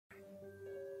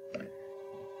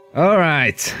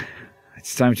Alright.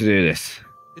 It's time to do this.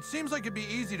 It seems like it'd be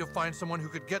easy to find someone who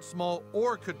could get small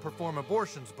or could perform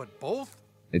abortions, but both?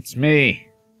 It's me.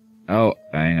 Oh,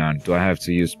 hang on. Do I have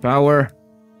to use power?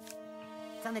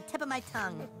 It's on the tip of my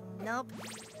tongue. Nope.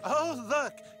 Oh,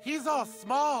 look! He's all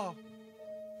small!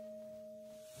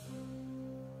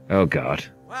 Oh god.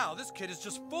 Wow, this kid is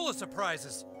just full of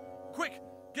surprises. Quick,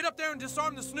 get up there and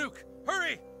disarm the Snuke.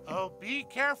 Hurry! Oh, be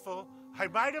careful. I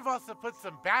might have also put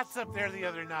some bats up there the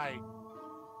other night.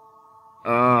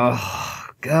 Oh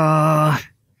god.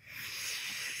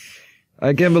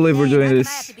 I can't believe we're doing I have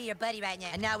this. to be your buddy right now,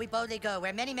 and now we boldly go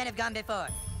where many men have gone before.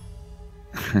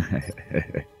 New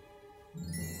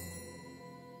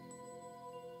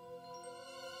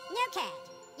kid,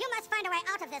 you must find a way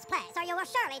out of this place, or you will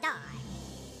surely die.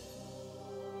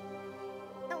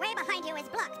 The way behind you is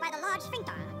blocked by the large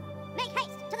sphincter. Make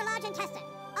haste to the large intestine.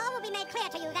 All will be made clear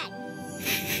to you then.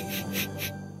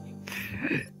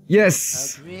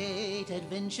 Yes. A great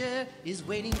adventure is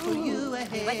waiting for you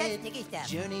ahead. What's that sticky stuff?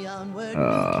 Journey onward,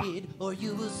 new kid, or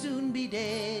you will soon be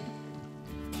dead.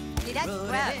 See, that's Road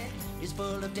gross. ahead is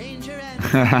full of danger and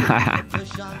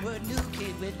push onward, new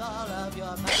kid, with all of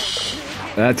your might.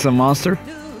 That's a monster.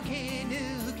 New kid,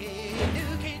 new kid,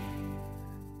 new kid.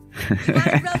 You want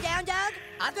to throw down, dog?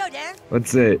 I'll throw down.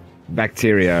 What's it?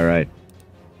 Bacteria, right.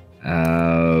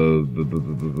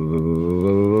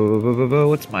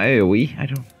 What's my AoE? I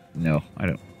don't know. I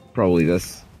don't. Probably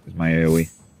this is my AoE.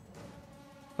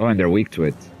 Oh, and they're weak to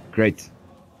it. Great.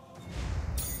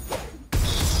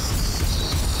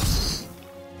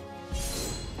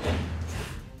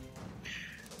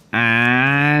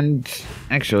 And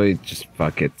actually, just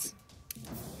fuck it.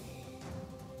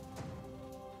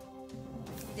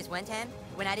 This one time,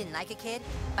 when I didn't like a kid,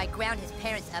 I ground his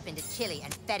parents up into chili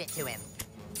and fed it to him.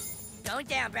 Going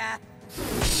down, brah.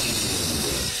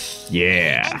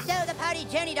 Yeah. And so the party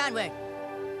journeyed onward.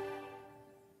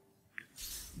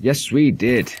 Yes, we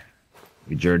did.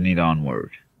 We journeyed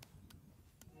onward.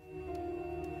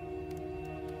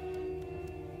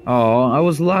 Oh, I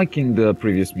was liking the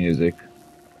previous music.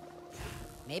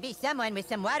 Maybe someone with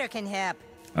some water can help.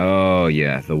 Oh,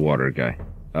 yeah, the water guy.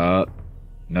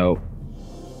 No.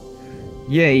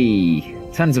 Yay!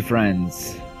 Tons of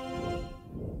friends.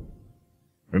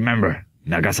 Remember,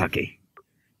 Nagasaki.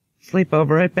 Sleep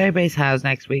over at Bebe's house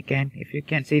next weekend. If you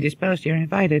can't see this post, you're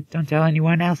invited. Don't tell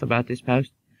anyone else about this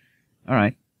post.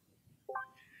 Alright.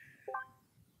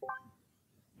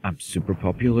 I'm super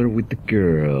popular with the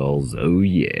girls. Oh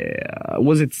yeah.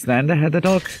 Was it Stan that had the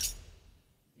dog?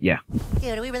 Yeah.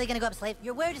 Dude, are we really gonna go up slave?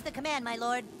 Your word is the command, my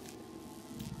lord.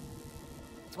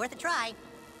 It's worth a try.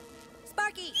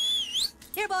 Sparky!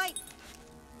 Here, boy!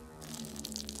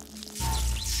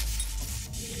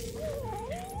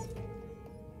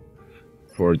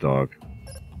 Poor dog.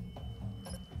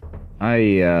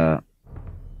 I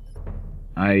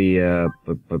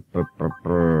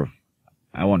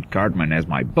want Cartman as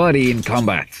my buddy in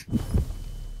combat.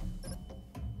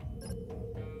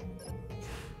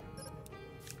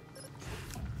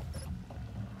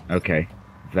 Okay,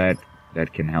 that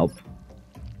can help.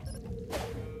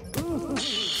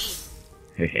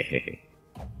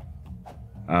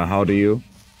 How do you?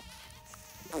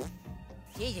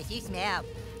 Jesus, you smell.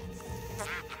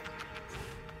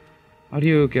 How do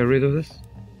you get rid of this?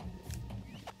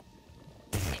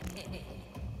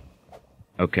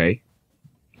 Okay.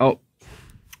 Oh,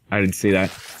 I didn't see that.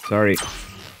 Sorry.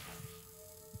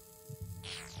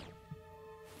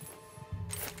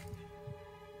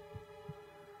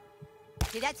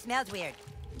 See, that smells weird.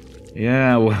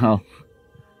 Yeah, well.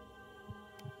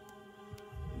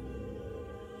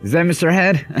 Is that Mr.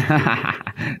 Head?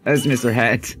 That's Mr.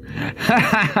 Head.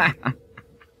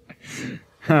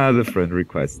 The friend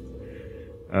request.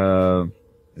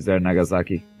 Is that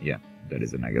Nagasaki? Yeah, that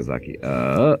is a Nagasaki.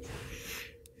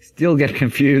 Still get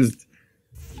confused.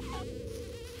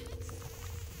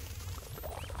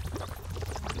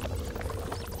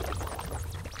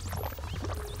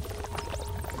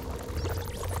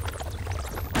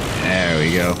 There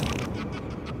we go.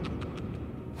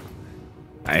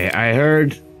 I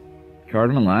heard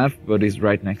Cartman laugh, but he's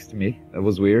right next to me. That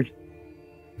was weird.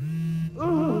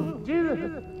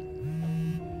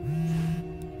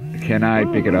 Can I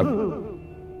pick it up?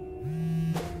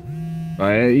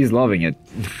 He's loving it.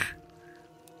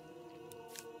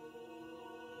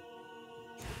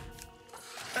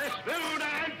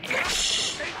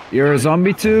 You're a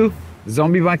zombie too?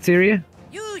 Zombie bacteria?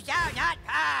 You shall not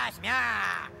pass,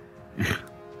 meow.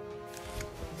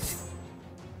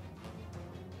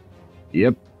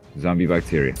 Yep, zombie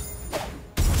bacteria.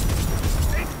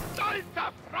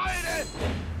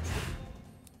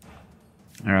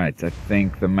 Alright, I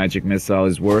think the magic missile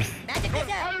is worth. Magic missile!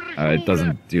 It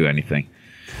doesn't do anything.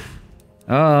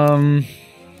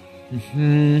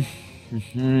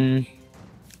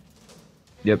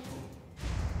 Yep.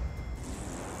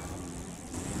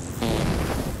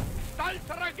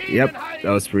 Yep,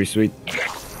 that was pretty sweet.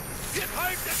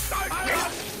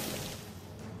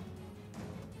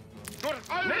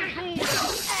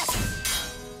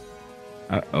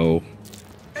 Uh-oh.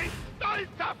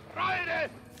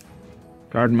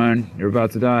 Cartman, you're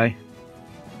about to die.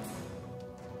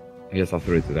 I guess I'll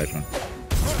throw it to that one.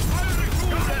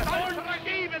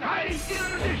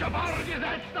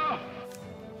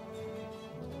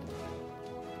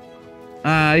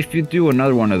 If you do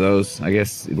another one of those, I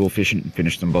guess it will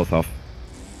finish them both off.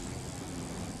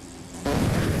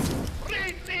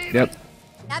 Yep.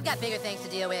 I've got bigger things to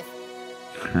deal with.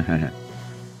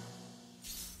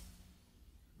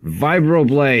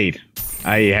 Vibroblade.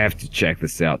 I have to check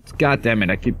this out. God damn it,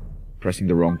 I keep pressing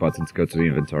the wrong button to go to the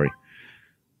inventory.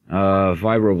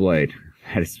 Vibroblade.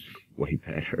 That is way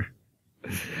better.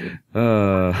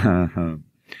 Okay,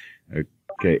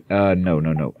 no.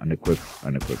 Unequip.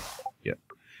 Yep.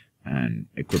 And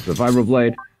equip the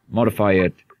Vibroblade, modify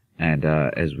it, and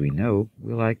as we know,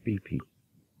 we like PP.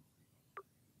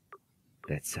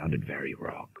 That sounded very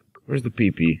wrong. Where's the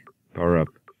PP? Power up.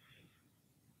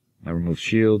 That removes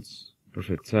shields,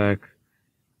 perfect attack,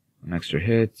 an extra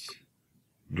hit,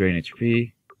 drain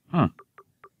HP. Huh.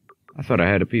 I thought I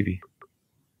had a PP.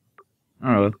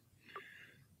 Alright.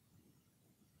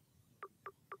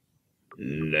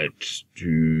 Let's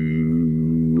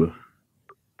do...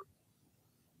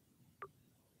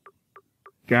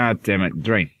 God damn it,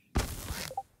 drain.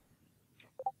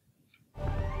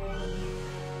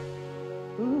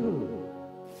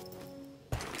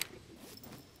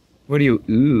 What are you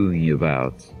oohing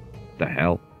about? The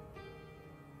hell?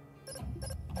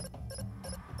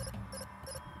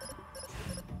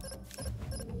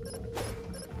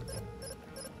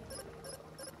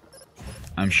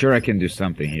 I'm sure I can do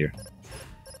something here.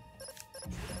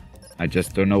 I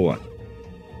just don't know what.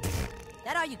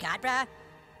 That all you got, bruh?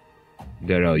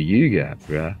 That all you got,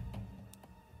 bruh?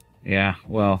 Yeah,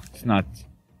 well, it's not...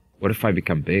 What if I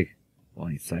become big? Well,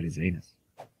 inside his anus.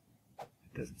 It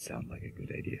doesn't sound like a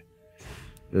good idea.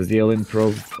 Does the alien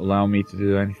probe allow me to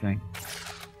do anything?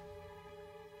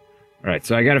 Alright,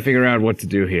 so I gotta figure out what to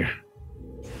do here.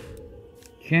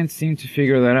 Can't seem to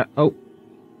figure that out. Oh!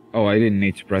 Oh, I didn't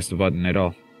need to press the button at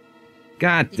all.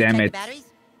 God damn it!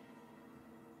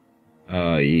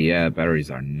 Yeah,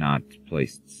 batteries are not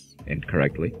placed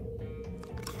incorrectly.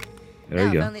 There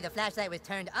you go. If only the flashlight was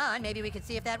turned on, maybe we could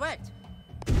see if that worked.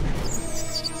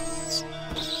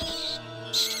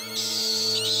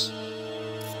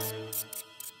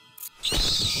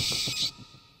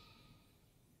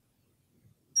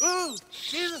 Ooh,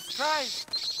 Jesus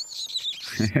Christ!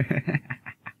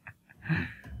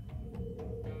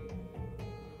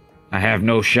 I have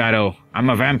no shadow. I'm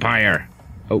a vampire.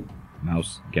 Oh,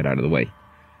 mouse, get out of the way.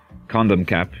 Condom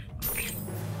cap.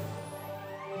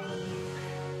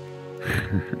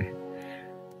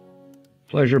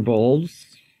 Pleasure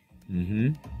bulbs.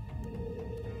 I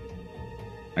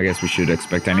guess we should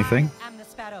expect anything. I am the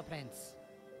Sparrow Prince.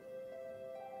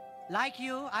 Like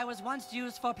you, I was once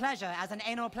used for pleasure as an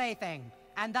anal plaything,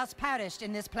 and thus perished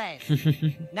in this place.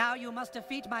 Now you must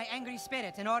defeat my angry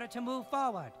spirit in order to move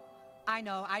forward. I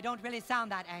know, I don't really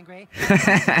sound that angry.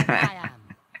 I am.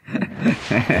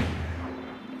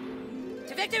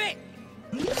 To victory!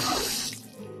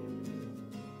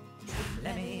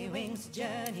 Lemmywings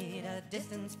journeyed a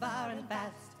distance far and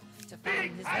fast to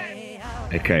find his way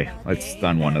out. Okay, let's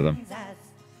stun one of them.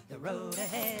 The road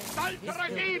ahead is filled with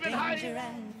danger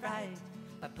and fright,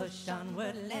 but push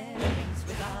onward, lemmings,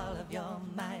 with all of your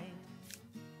might.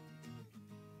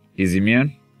 He's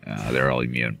immune? They're all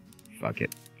immune. Fuck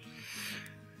it.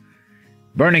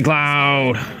 Burning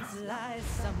cloud! Lies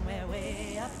somewhere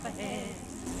way up ahead.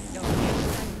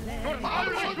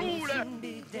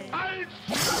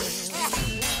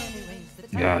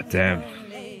 Your God damn.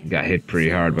 Got hit pretty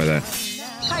hard by that.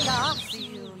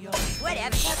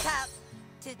 Whatever, no call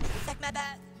to suck my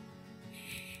butt.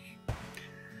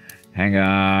 Hang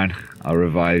on. I'll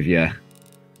revive ya.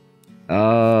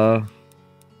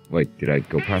 Wait, did I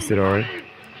go past it already?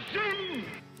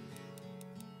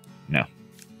 No.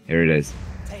 Here it is.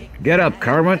 Get up,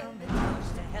 Cartman!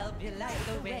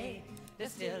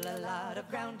 There's still a lot of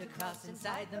ground to cross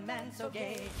inside the man so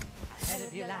gay. Ahead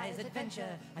of you lies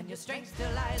adventure, and your strength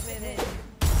still lies within.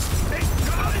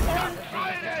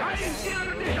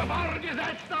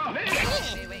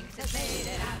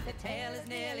 The tale is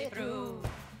nearly through.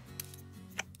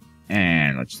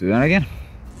 And let's do that again.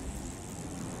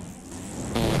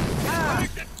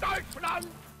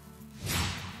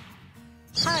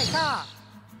 Hi, car.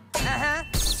 Uh-huh.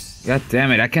 God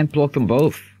damn it, I can't block them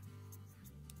both.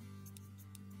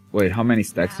 Wait, how many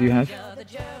stacks do you have?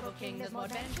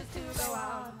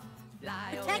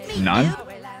 Protect me, None?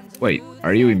 noob. Wait,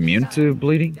 are you immune to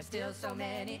bleeding?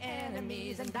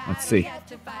 Let's see.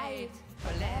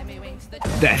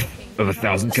 Death of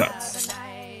 1,000 cuts.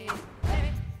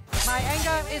 My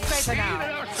anger is greater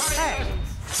now. Hey.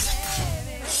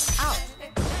 Ow.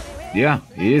 Yeah,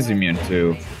 he is immune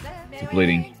to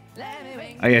bleeding.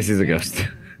 I guess he's a ghost.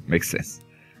 Makes sense.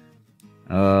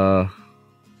 Do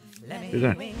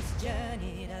that.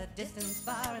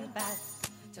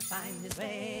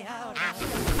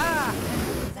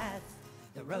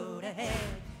 The road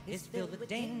ahead is filled with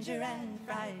danger and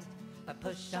fright. But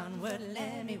push onward,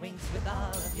 Lemmy winks with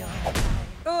all of your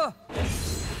might.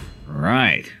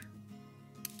 Right.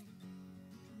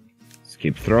 Let's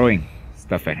keep throwing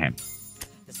stuff at him.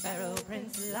 The Sparrow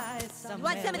Prince lies somewhere. You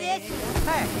want some of this?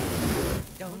 Hey.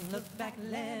 Don't look back,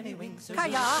 Lemmy winks.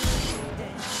 Kaya.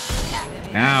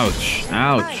 Ouch!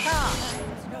 Ouch!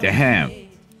 Damn!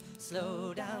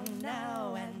 Slow down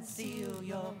now and seal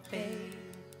your fate.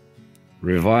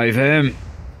 Revive him!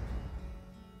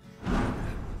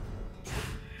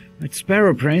 But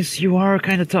Sparrow Prince, you are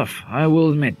kinda tough. I will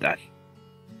admit that.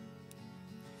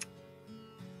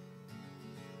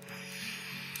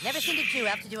 Never seen a Jew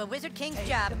have to do a Wizard King's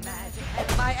job.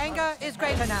 My anger is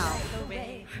greater now.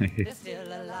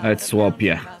 Let's swap,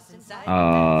 yeah.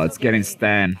 It's getting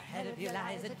Stan.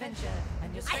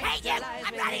 I hate you!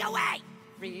 I'm running away!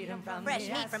 Fresh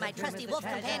meat for my trusty wolf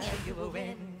companion.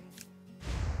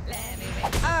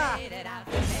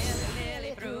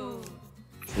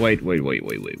 Wait.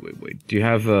 Do you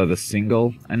have the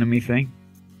single enemy thing?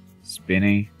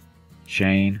 Spinning,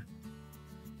 chain.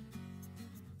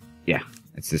 Yeah,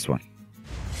 it's this one.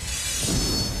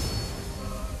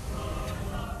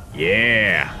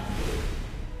 Yeah.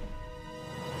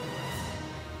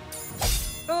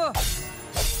 Ow.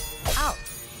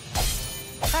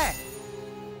 Hey.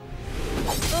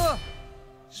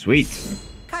 Sweet.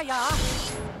 Kaya.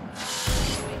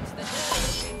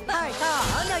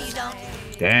 Oh, no you don't.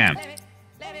 Damn.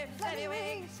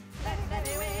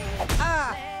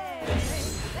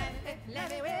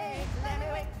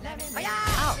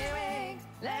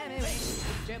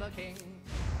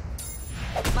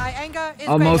 My anger is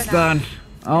Almost greater now. done.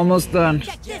 Almost done.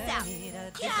 Check this out.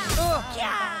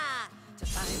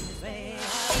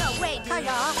 No, wait.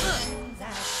 Kaya.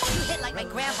 You hit like my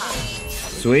grandpa.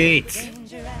 Sweet.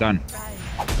 Done.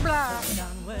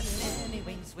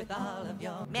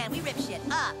 Man, we rip shit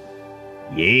up.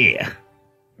 Yeah.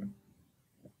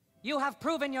 You have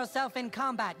proven yourself in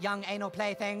combat, young anal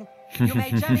plaything. You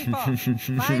may journey forth,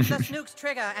 find the Snuke's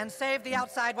trigger, and save the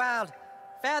outside world.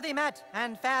 Fare thee met,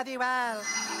 and fare thee well.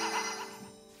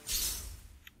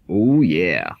 Oh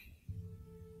yeah.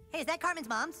 Hey, is that Cartman's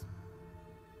mom's?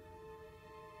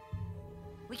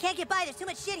 We can't get by, there's too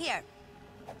much shit here.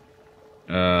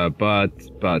 But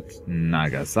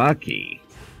Nagasaki.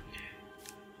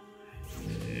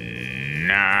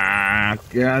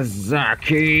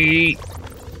 Nagasaki.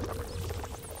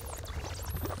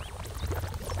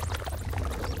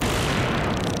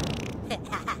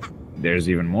 There's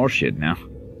even more shit now.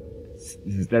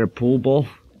 Is that a pool ball?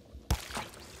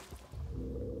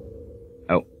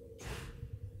 Oh.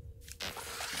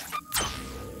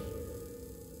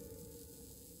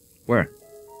 Where?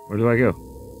 Where do I go?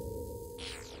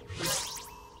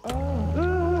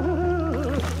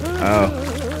 Oh.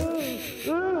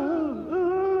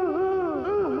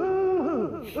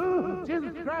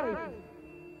 Jesus Christ!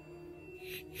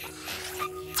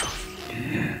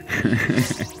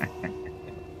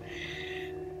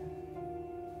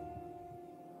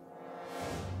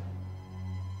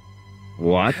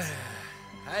 What?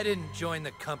 I didn't join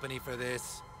the company for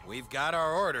this. We've got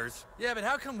our orders. Yeah, but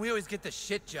how come we always get the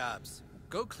shit jobs?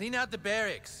 Go clean out the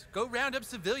barracks. Go round up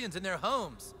civilians in their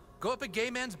homes. Go up a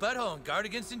gay man's butthole and guard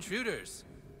against intruders.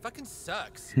 Fucking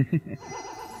sucks.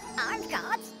 Armed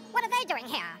guards? What are they doing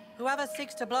here? Whoever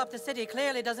seeks to blow up the city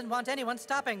clearly doesn't want anyone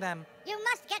stopping them. You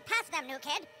must get past them, new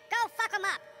kid. Go fuck them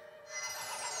up.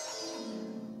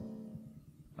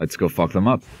 Let's go fuck them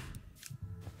up.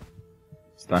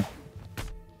 It's done.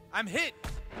 I'm hit.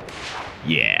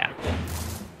 Yeah.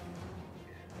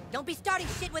 Don't be starting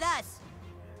shit with us.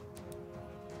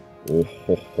 Oh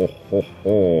ho ho ho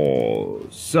ho.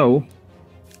 So,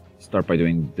 start by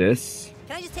doing this.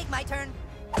 Can I just take my turn?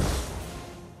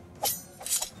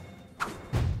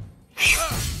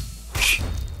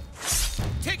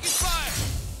 Taking fire.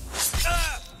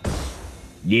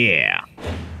 Yeah.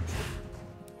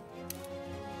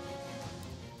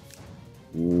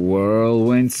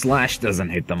 slash doesn't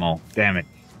hit them all. Damn it.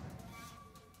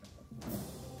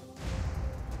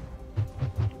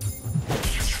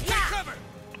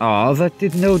 Oh, that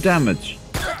did no damage.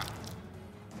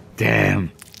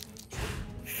 Damn.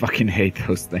 Fucking hate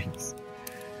those things.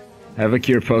 Have a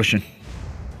cure potion.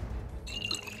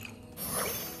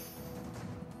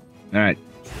 Alright.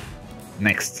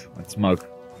 Next. Let's smoke.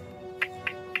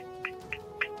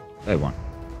 That one.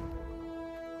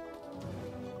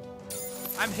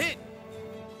 I'm hit.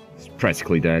 He's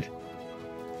practically dead.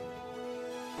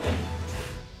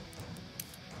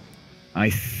 I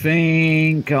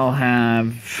think I'll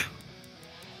have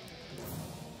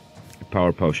a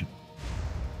power potion.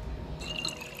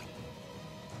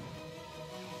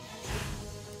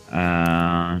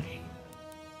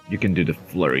 You can do the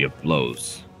flurry of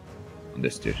blows on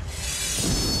this dude.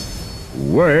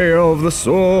 Way of the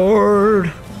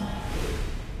sword!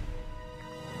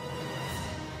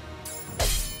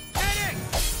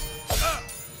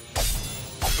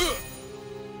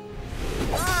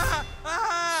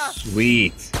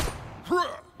 Sweet.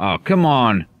 Oh, come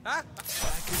on. I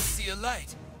can see a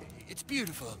light. It's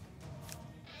beautiful.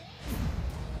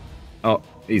 Oh,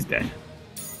 he's dead.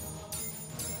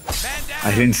 Man down.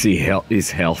 I didn't see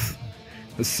his health.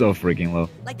 It was so freaking low.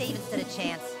 Like they even stood a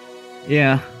chance.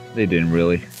 Yeah, they didn't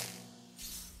really.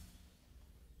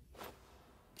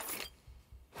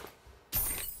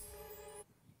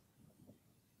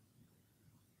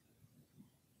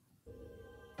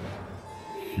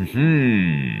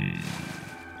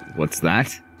 What's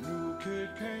that? New kid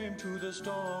came to the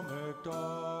stomach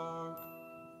dark,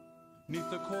 'neath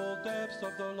the cold depths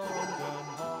of the London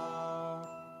heart.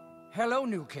 Hello,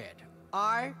 new kid.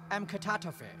 I am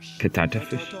Katatafish.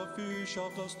 Katatafish? Fish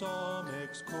of the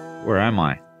stomach's cold. Where am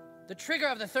I? The trigger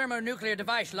of the thermonuclear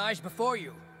device lies before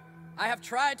you. I have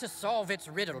tried to solve its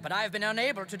riddle, but I have been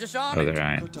unable to disarm Oh, it. there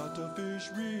I am.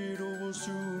 Katatafish riddle will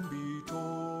soon be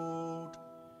told.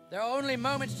 There are only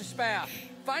moments to spare.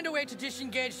 Find a way to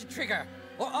disengage the trigger,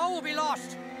 or all will be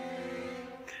lost.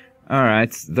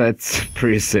 Alright, that's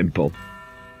pretty simple.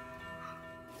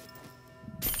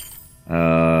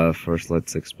 First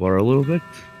let's explore a little bit.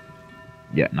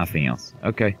 Yeah, nothing else.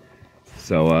 Okay.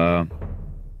 So,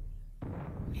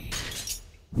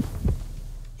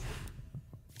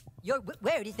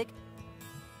 Where is it?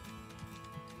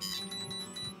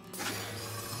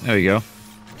 there we go.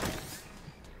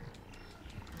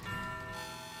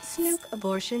 Snuke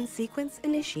abortion sequence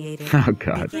initiated. Oh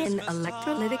god. Begin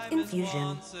electrolytic infusion.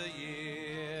 Once a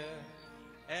year,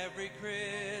 every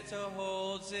critter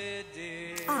holds it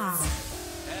dear. Ah,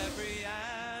 Every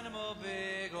animal,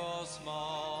 big or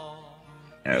small.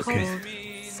 Okay. cold,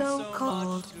 so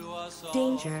cold.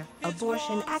 Danger,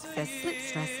 abortion access slit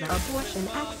stress. Abortion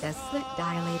access slit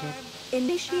dilated.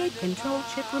 Initiate control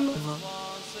chip removal.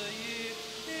 Once a year,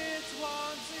 it's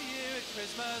once a year at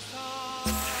Christmas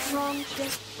time. Wrong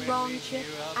chip, wrong chip,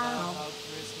 ow. How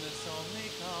Christmas only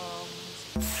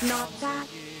comes. Not that,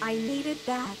 I needed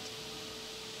that.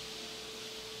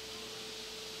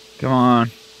 Come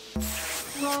on.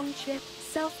 Wrong chip,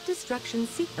 self-destruction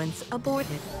sequence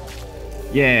aborted.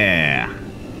 Yeah.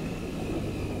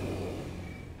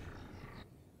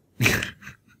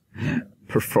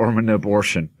 Perform an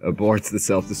abortion. Aborts the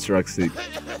self-destruct.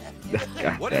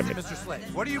 God What is damn it, it. Mr. Slade?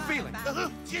 What are you feeling?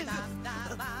 Jesus!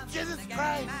 Jesus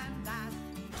Christ!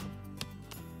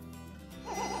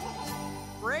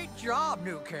 Great job,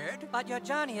 new kid. But your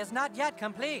journey is not yet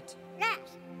complete. Yes,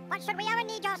 but should we ever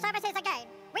need your services again,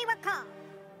 we will call.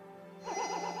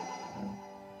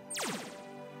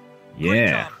 Great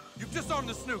Yeah. job. You've disarmed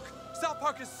the Snuke. South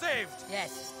Park is saved.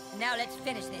 Yes. Now let's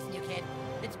finish this, new kid.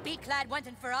 Let's beat Clyde once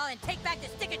and for all and take back the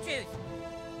stick of truth.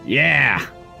 Yeah.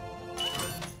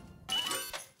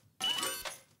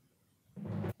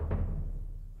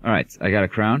 Alright, I got a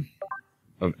crown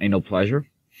of anal pleasure.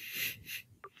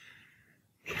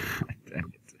 God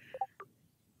damn it.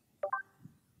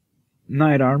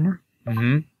 Knight armor.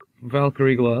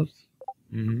 Valkyrie gloves.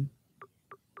 It's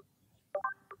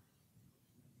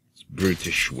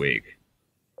British wig.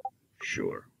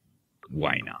 Sure.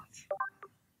 Why not?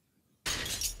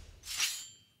 Let's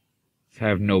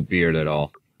have no beard at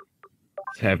all.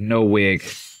 Let's have no wig.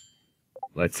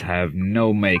 Let's have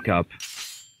no makeup.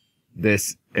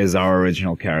 This is our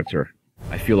original character.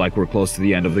 I feel like we're close to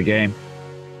the end of the game.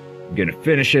 I'm gonna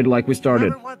finish it like we started.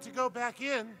 Whoever wants to go back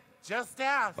in, just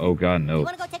ask. Oh god, You no.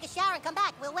 wanna go take a shower and come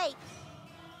back? We'll wait.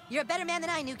 You're a better man than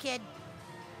I, new kid.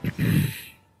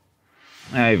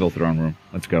 Evil throne room.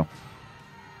 Let's go.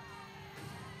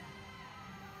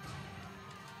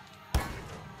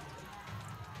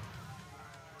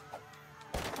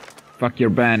 Fuck your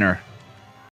banner.